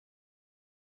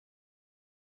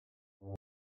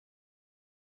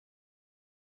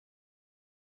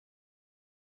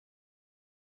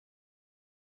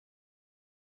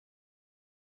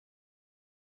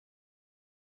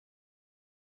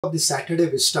of the Saturday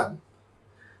Wisdom,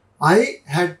 I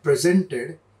had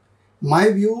presented my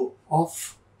view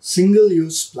of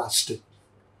single-use plastic.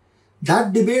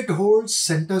 That debate holds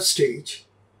center stage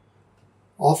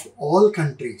of all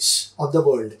countries of the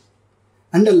world,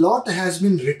 and a lot has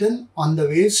been written on the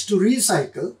ways to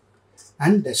recycle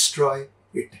and destroy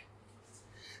it.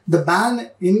 The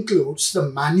ban includes the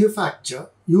manufacture,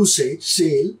 usage,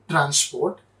 sale,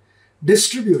 transport,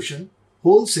 distribution,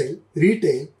 wholesale,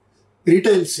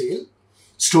 retail sale,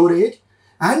 storage,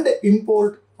 and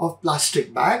import of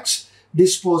plastic bags,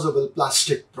 disposable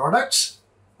plastic products,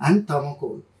 and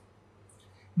thermocol.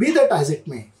 Be that as it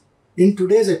may, in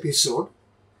today's episode,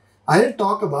 I'll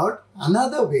talk about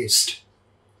another waste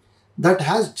that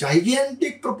has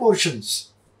gigantic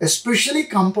proportions, especially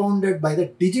compounded by the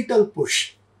digital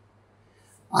push.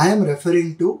 I am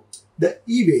referring to the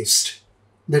e-waste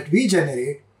that we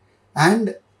generate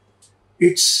and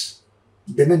its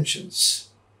dimensions.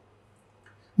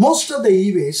 Most of the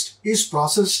e-waste is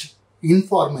processed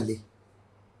informally.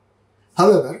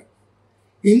 However,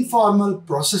 informal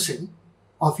processing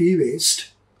of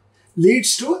e-waste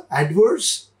leads to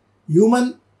adverse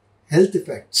human health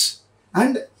effects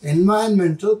and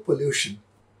environmental pollution.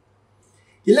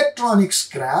 Electronic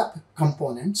scrap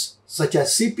components such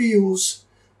as CPUs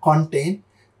contain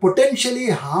potentially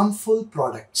harmful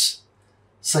products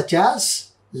such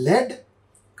as lead,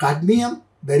 cadmium,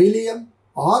 beryllium,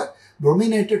 or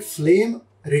brominated flame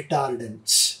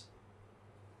retardants.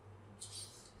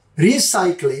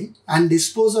 Recycling and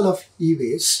disposal of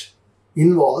e-waste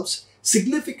involves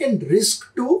significant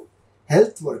risk to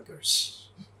health workers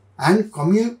and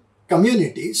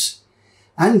communities,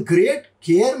 and great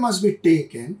care must be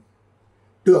taken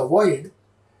to avoid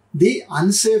the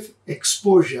unsafe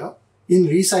exposure in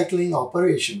recycling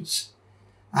operations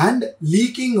and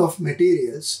leaking of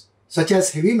materials such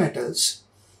as heavy metals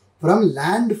from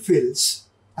landfills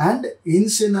and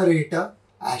incinerator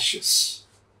ashes.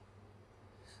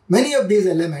 Many of these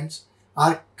elements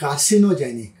are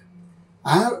carcinogenic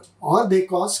or they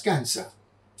cause cancer.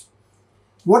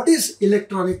 What is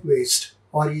electronic waste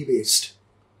or e-waste?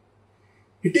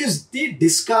 It is the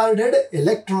discarded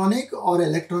electronic or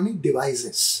electronic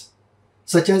devices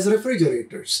such as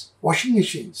refrigerators, washing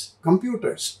machines,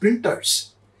 computers,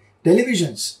 printers,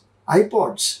 televisions,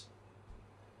 iPods,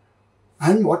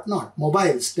 and whatnot,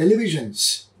 mobiles,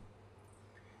 televisions,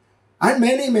 and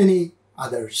many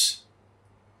others.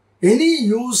 Any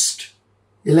used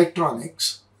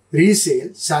electronics,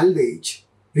 resale, salvage,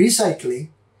 recycling,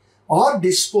 or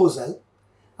disposal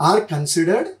are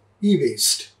considered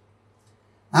e-waste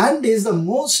and is the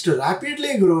most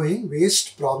rapidly growing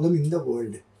waste problem in the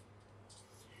world.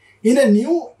 In a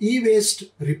new e-waste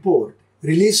report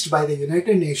released by the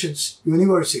United Nations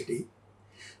University,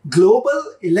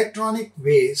 global electronic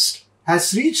waste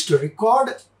has reached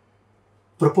record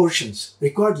proportions,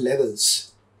 record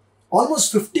levels.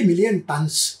 Almost 50 million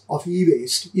tons of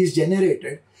e-waste is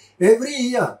generated every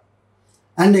year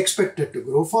and expected to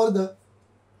grow further,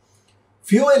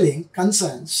 fueling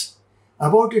concerns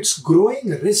about its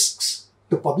growing risks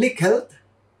to public health,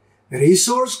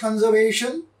 resource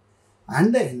conservation,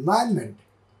 and the environment.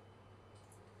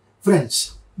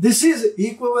 Friends, this is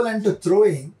equivalent to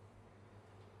throwing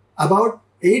about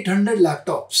 800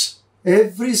 laptops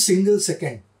every single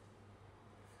second.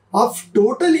 Of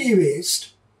total e-waste,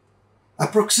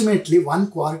 approximately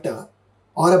 1/4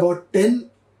 or about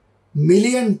 10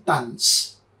 million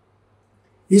tons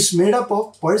is made up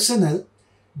of personal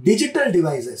digital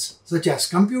devices such as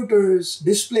computers,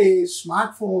 displays,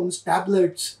 smartphones,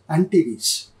 tablets, and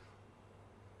TVs.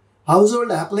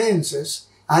 Household appliances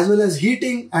as well as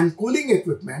heating and cooling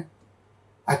equipment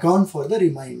account for the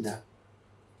remainder.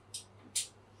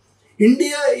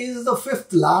 India is the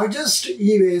 5th largest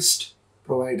e-waste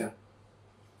provider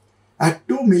at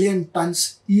 2 million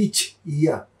tons each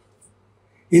year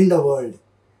in the world,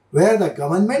 where the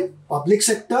government, public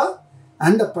sector,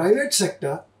 and the private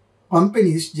sector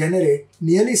companies generate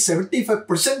nearly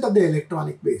 75% of the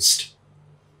electronic waste,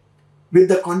 with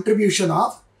the contribution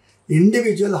of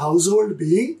individual household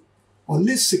being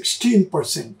only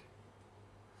 16%.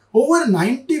 Over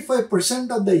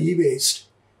 95% of the e-waste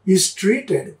is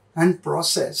treated and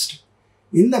processed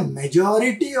in the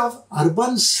majority of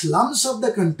urban slums of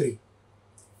the country.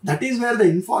 That is where the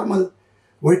informal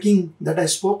working that I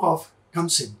spoke of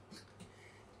comes in.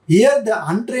 Here, the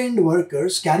untrained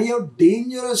workers carry out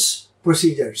dangerous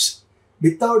procedures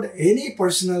without any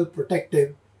personal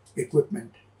protective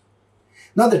equipment.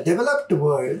 Now, the developed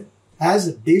world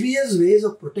has devious ways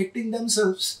of protecting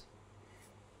themselves.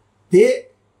 They,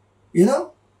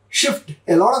 shift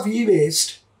a lot of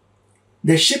e-waste,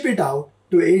 they ship it out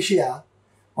to Asia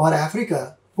or Africa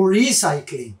for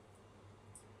recycling.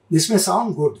 This may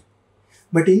sound good,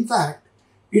 but in fact,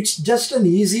 it's just an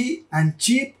easy and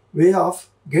cheap way of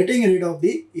getting rid of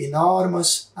the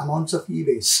enormous amounts of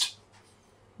e-waste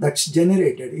that's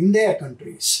generated in their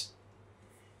countries.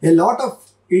 A lot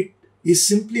of it is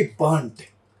simply burnt.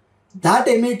 That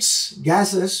emits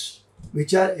gases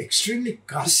which are extremely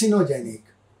carcinogenic.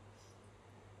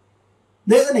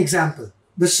 There's an example.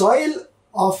 The soil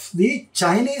of the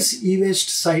Chinese e-waste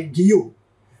site Giu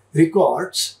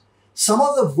records some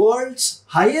of the world's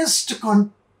highest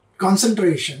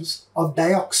concentrations of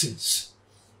dioxins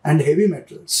and heavy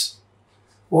metals.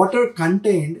 Water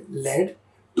contained lead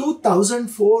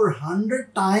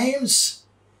 2,400 times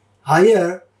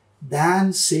higher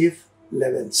than safe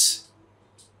levels.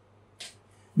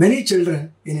 Many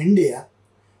children in India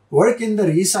work in the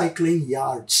recycling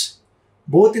yards,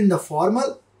 both in the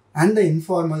formal and the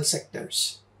informal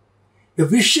sectors. A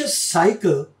vicious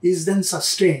cycle is then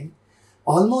sustained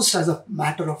almost as a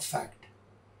matter of fact.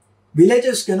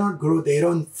 Villagers cannot grow their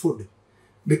own food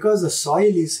because the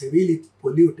soil is heavily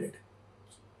polluted.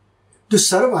 To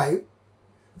survive,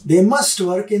 they must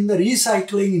work in the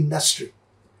recycling industry,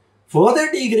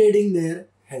 further degrading their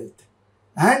health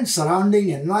and surrounding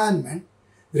environment,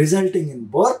 resulting in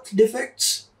birth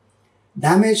defects,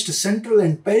 damaged central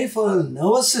and peripheral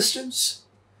nervous systems,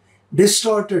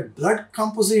 distorted blood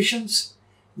compositions,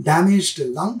 damaged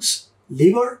lungs,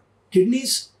 liver,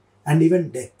 kidneys, and even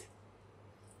death.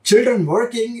 Children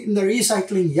working in the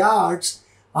recycling yards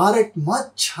are at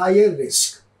much higher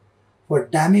risk for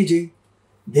damaging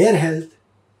their health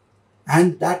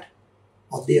and that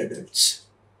of the adults.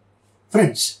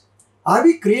 Friends, are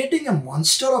we creating a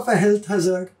monster of a health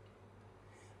hazard?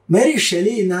 Mary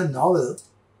Shelley, in her novel,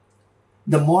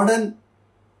 The Modern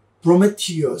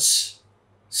Prometheus,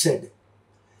 said,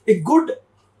 a good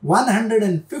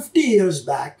 150 years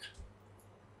back,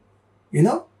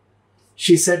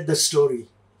 she said the story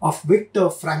of Victor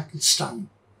Frankenstein,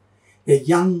 a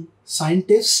young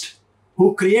scientist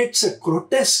who creates a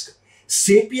grotesque,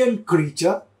 sapient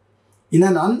creature in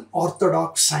an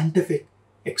unorthodox scientific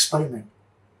experiment.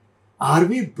 Are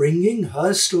we bringing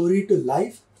her story to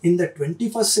life in the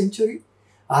 21st century?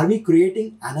 Are we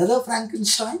creating another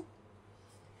Frankenstein?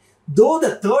 Though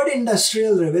the third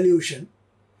industrial revolution,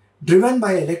 driven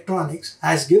by electronics,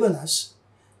 has given us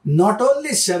not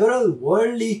only several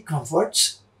worldly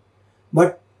comforts,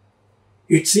 but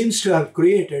it seems to have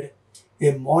created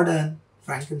a modern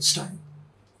Frankenstein.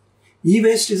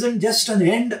 E-waste isn't just an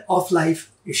end of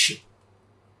life issue.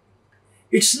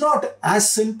 It's not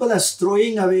as simple as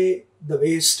throwing away the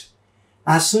waste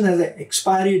as soon as the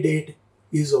expiry date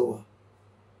is over.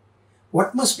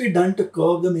 What must be done to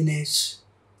curb the menace?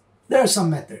 There are some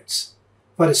methods.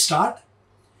 For a start,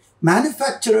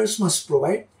 manufacturers must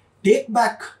provide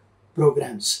take-back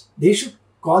programs. They should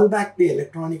call back the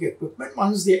electronic equipment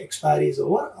once the expiry is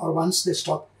over or once they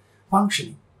stop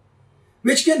functioning,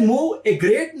 which can move a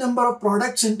great number of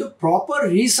products into proper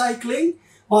recycling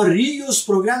or reuse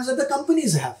programs that the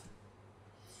companies have.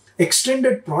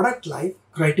 Extended product life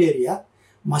criteria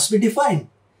must be defined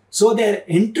so their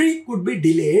entry could be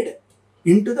delayed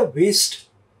into the waste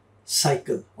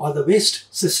cycle or the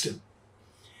waste system.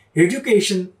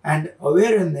 Education and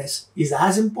awareness is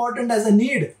as important as the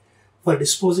need for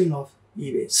disposing of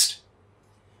e-waste.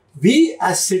 We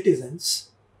as citizens,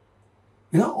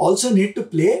 also need to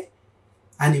play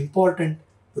an important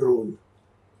role.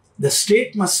 The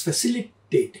state must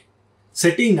facilitate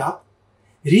setting up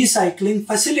recycling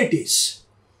facilities,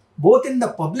 both in the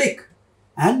public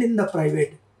and in the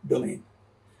private domain.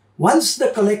 Once the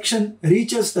collection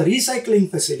reaches the recycling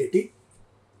facility,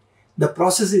 the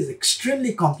process is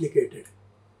extremely complicated.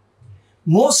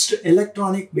 Most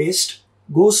electronic waste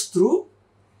goes through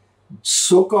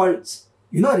so-called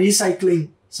recycling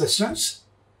systems,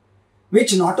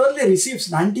 which not only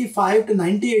receives 95 to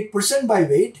 98% by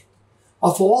weight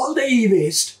of all the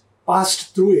e-waste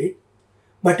passed through it,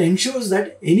 but ensures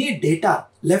that any data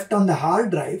left on the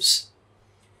hard drives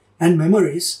and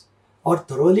memories are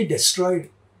thoroughly destroyed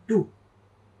too.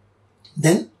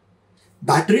 Then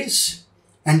batteries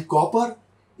and copper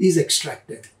is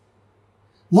extracted.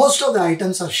 Most of the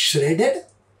items are shredded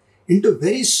into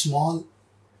very small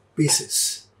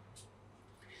pieces.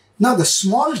 Now the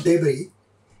small debris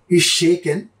is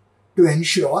shaken to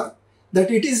ensure that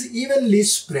it is evenly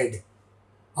spread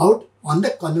out on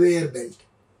the conveyor belt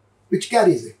which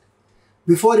carries it.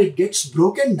 Before it gets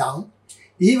broken down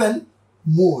even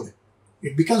more,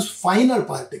 it becomes finer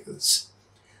particles.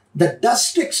 The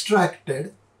dust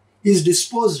extracted is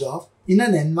disposed of in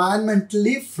an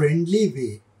environmentally friendly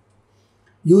way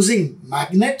using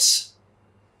magnets,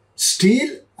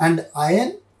 steel and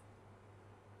iron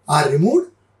are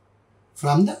removed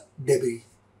from the debris.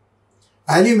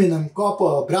 Aluminum,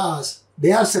 copper, brass,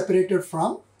 they are separated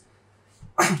from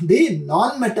the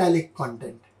non-metallic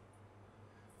content.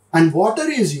 And water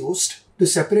is used to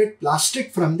separate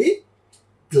plastic from the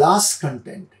glass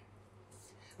content.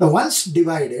 Now, once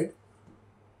divided,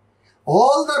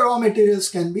 all the raw materials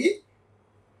can be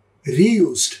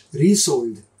reused,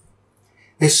 resold.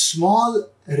 A small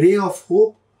ray of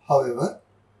hope, however,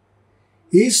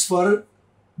 is for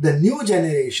the new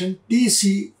generation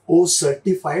TCO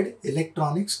certified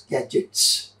electronics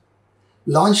gadgets.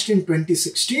 Launched in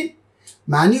 2016,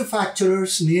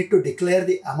 manufacturers need to declare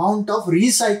the amount of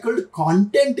recycled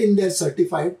content in their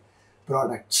certified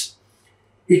products.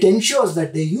 It ensures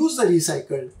that they use the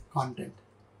recycled content.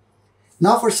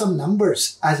 Now for some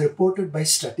numbers as reported by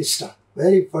Statista.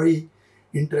 Very, very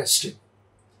interesting.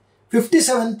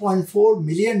 57.4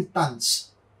 million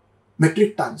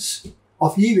metric tons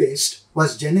of e-waste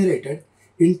was generated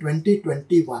in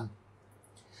 2021.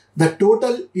 The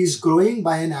total is growing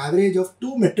by an average of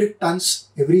 2 metric tons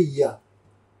every year.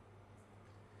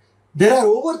 There are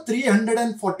over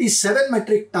 347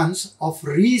 metric tons of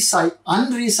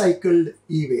unrecycled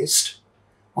e-waste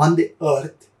on the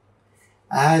earth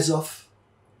as of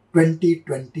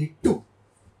 2022.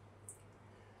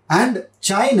 And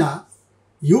China,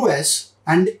 US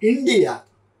and India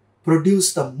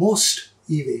produce the most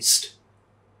e-waste.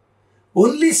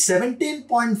 Only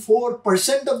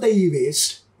 17.4% of the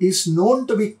e-waste is known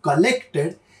to be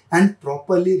collected and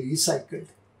properly recycled.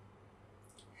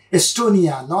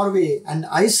 Estonia, Norway and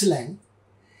Iceland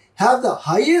have the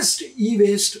highest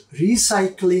e-waste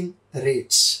recycling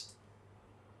rates.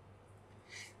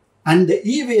 And the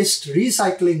e-waste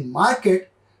recycling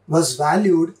market was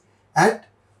valued at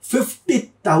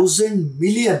 50,000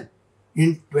 million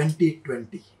in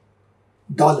 2020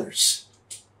 dollars.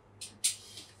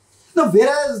 Now,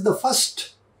 whereas the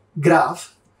first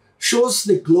graph shows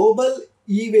the global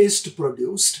e-waste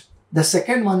produced, the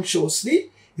second one shows the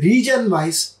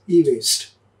region-wise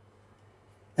e-waste.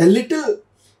 A little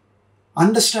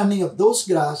understanding of those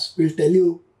graphs will tell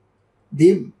you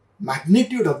the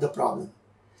magnitude of the problem.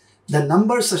 The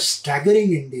numbers are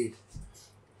staggering indeed.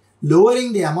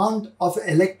 Lowering the amount of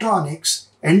electronics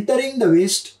entering the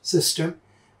waste system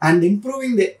and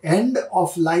improving the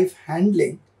end-of-life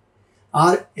handling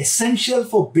are essential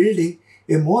for building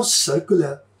a more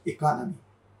circular economy.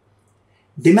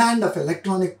 Demand of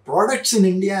electronic products in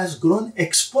India has grown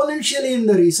exponentially in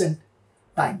the recent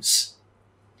times.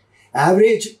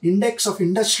 Average index of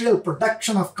industrial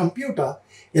production of computer,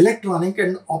 electronic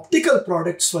and optical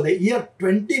products for the year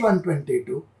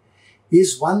 21-22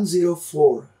 is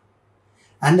 104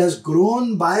 and has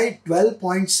grown by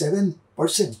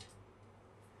 12.7%.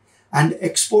 And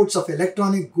exports of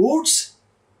electronic goods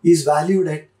is valued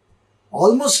at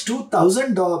almost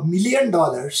 $2,000 million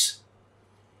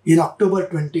in October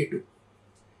 22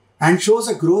 and shows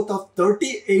a growth of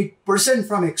 38%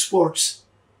 from exports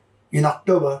in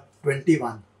October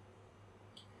 21.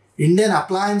 Indian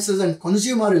appliances and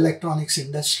consumer electronics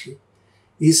industry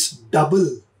is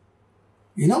double.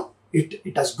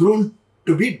 It has grown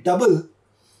to be double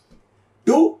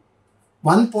to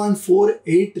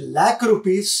 1.48 lakh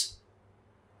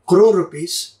crore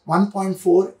rupees,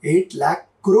 1.48 lakh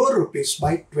crore rupees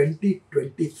by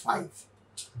 2025.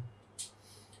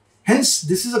 Hence,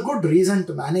 this is a good reason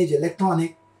to manage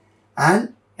electronic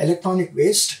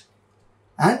waste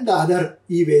and the other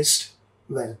e-waste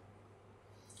well.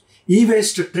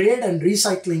 E-waste trade and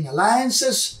recycling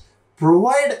alliances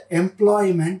provide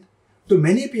employment to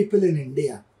many people in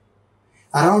India.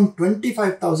 Around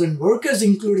 25,000 workers,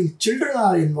 including children,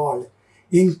 are involved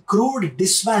in crude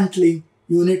dismantling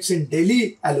units in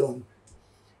Delhi alone,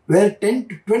 where 10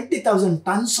 to 20,000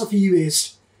 tons of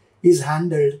e-waste is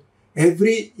handled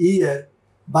every year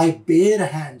by bare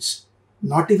hands,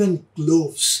 not even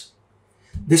gloves.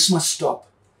 This must stop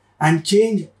and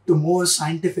change to more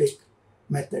scientific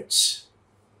methods.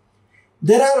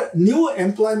 There are new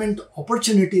employment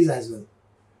opportunities as well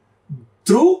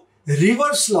through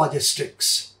reverse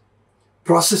logistics,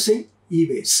 processing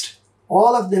e-waste.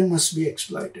 All of them must be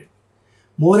exploited.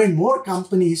 More and more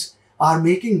companies are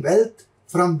making wealth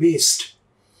from waste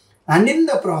and in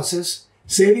the process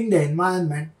saving the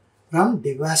environment from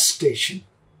devastation.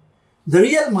 The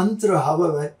real mantra,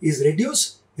 however, is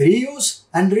reduce, reuse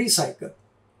and recycle.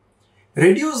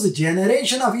 Reduce the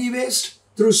generation of e-waste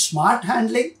through smart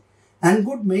handling and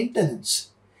good maintenance.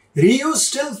 Reuse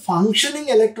still functioning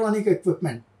electronic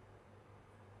equipment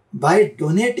by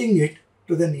donating it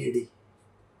to the needy.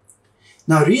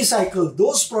 Now recycle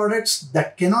those products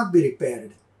that cannot be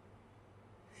repaired.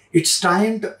 It's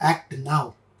time to act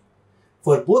now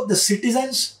for both the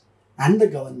citizens and the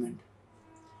government,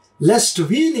 lest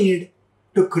we need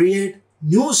to create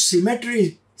new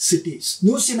cemetery cities,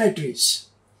 new cemeteries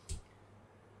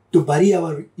to bury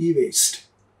our e-waste.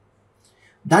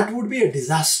 That would be a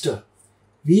disaster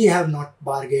we have not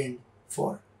bargained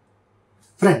for.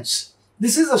 Friends,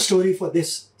 this is a story for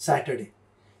this Saturday,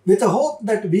 with the hope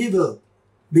that we will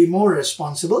be more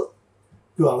responsible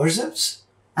to ourselves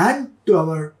and to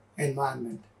our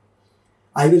environment.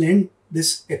 I will end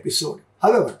this episode,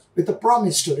 however, with a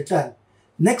promise to return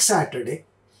next Saturday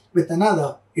with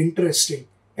another interesting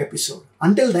episode.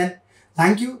 Until then,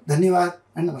 thank you, dhanyavad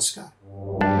and namaskar.